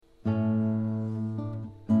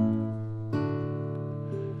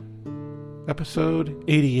Episode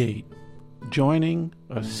 88, Joining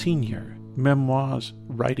a Senior Memoirs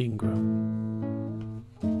Writing Group.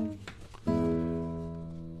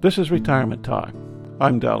 This is Retirement Talk.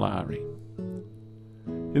 I'm Del Lowry.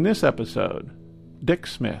 In this episode, Dick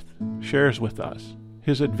Smith shares with us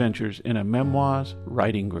his adventures in a memoirs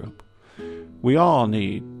writing group. We all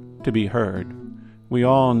need to be heard. We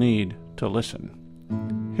all need to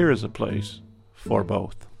listen. Here is a place for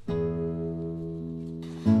both.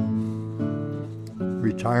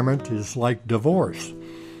 Retirement is like divorce.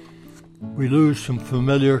 We lose some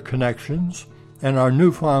familiar connections, and our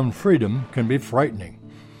newfound freedom can be frightening.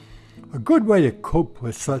 A good way to cope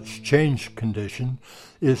with such change condition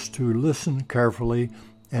is to listen carefully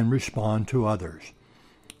and respond to others.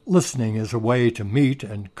 Listening is a way to meet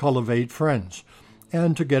and cultivate friends,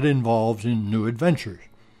 and to get involved in new adventures.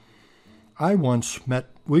 I once met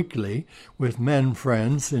weekly with men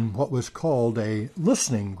friends in what was called a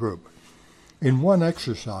listening group. In one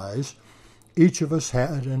exercise, each of us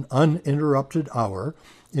had an uninterrupted hour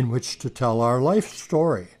in which to tell our life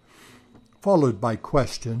story, followed by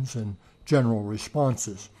questions and general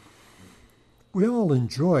responses. We all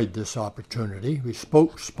enjoyed this opportunity. We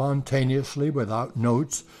spoke spontaneously without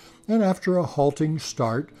notes, and after a halting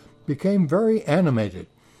start, became very animated.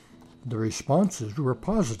 The responses were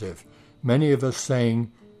positive, many of us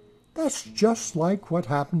saying, "That's just like what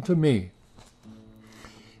happened to me."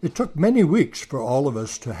 It took many weeks for all of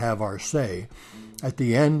us to have our say. At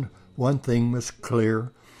the end, one thing was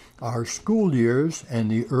clear. Our school years and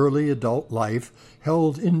the early adult life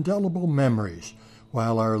held indelible memories,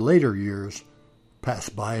 while our later years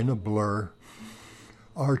passed by in a blur.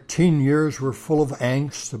 Our teen years were full of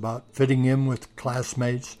angst about fitting in with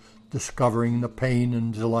classmates, discovering the pain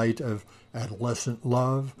and delight of adolescent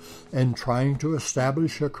love, and trying to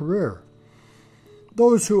establish a career.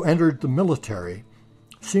 Those who entered the military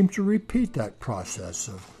seem to repeat that process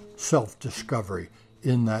of self-discovery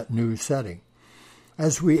in that new setting.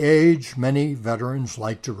 As we age, many veterans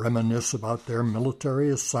like to reminisce about their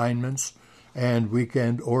military assignments and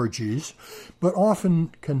weekend orgies, but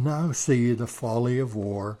often can now see the folly of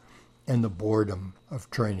war and the boredom of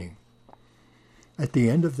training. At the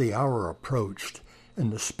end of the hour approached,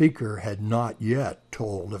 and the speaker had not yet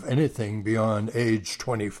told of anything beyond age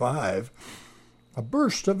 25, a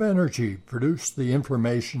burst of energy produced the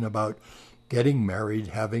information about getting married,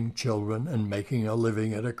 having children, and making a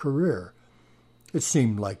living at a career. It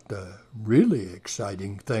seemed like the really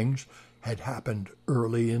exciting things had happened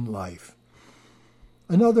early in life.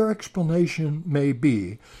 Another explanation may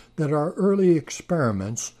be that our early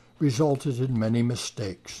experiments resulted in many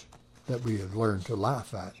mistakes that we have learned to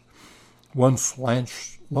laugh at. Once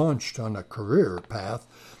launched on a career path,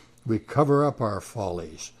 we cover up our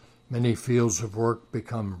follies. Many fields of work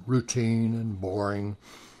become routine and boring.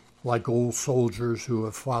 Like old soldiers who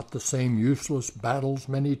have fought the same useless battles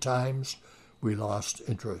many times, we lost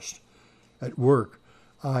interest. At work,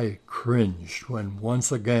 I cringed when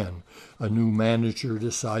once again a new manager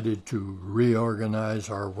decided to reorganize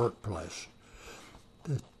our workplace.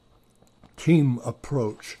 The team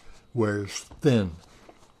approach wears thin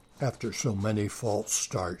after so many false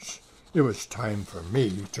starts. It was time for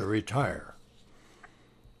me to retire.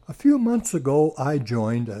 A few months ago, I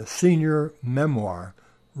joined a senior memoir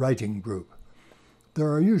writing group.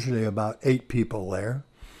 There are usually about 8 people there.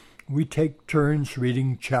 We take turns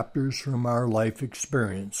reading chapters from our life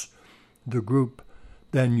experience. The group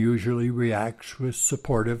then usually reacts with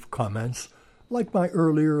supportive comments, like my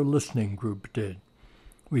earlier listening group did.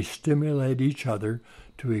 We stimulate each other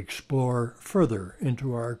to explore further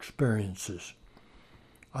into our experiences.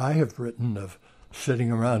 I have written of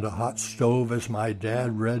sitting around a hot stove as my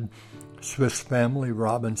dad read Swiss Family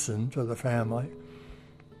Robinson to the family,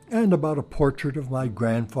 and about a portrait of my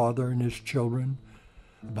grandfather and his children,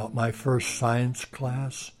 about my first science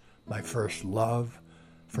class, my first love,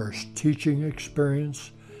 first teaching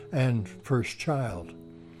experience, and first child.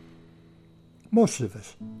 Most of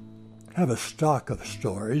us have a stock of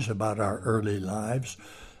stories about our early lives.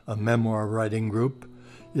 A memoir writing group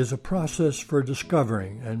is a process for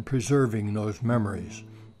discovering and preserving those memories,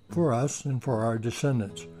 for us and for our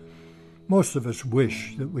descendants. Most of us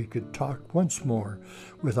wish that we could talk once more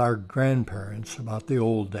with our grandparents about the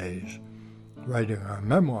old days. Writing our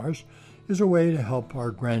memoirs is a way to help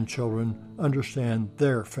our grandchildren understand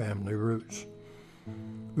their family roots.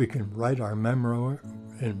 We can write our memoir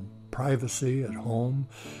in privacy at home,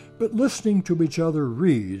 but listening to each other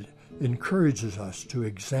read encourages us to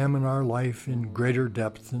examine our life in greater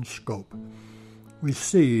depth and scope. We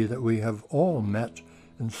see that we have all met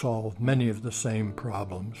and solved many of the same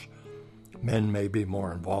problems. Men may be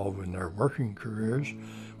more involved in their working careers,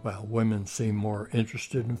 Well, women seem more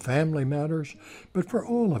interested in family matters, but for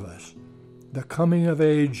all of us, the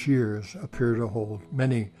coming-of-age years appear to hold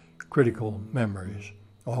many critical memories.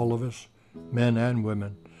 All of us, men and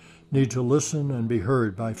women, need to listen and be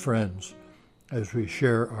heard by friends as we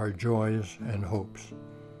share our joys and hopes.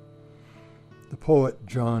 The poet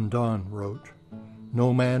John Donne wrote,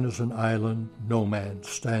 "No man is an island, no man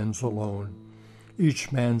stands alone.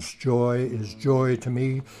 Each man's joy is joy to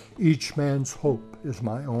me, each man's hope is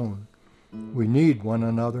my own. We need one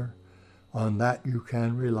another, on that you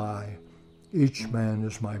can rely. Each man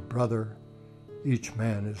is my brother, each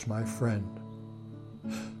man is my friend."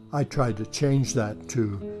 I tried to change that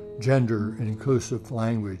to gender-inclusive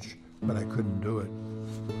language, but I couldn't do it.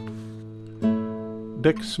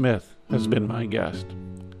 Dick Smith has been my guest.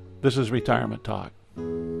 This is Retirement Talk.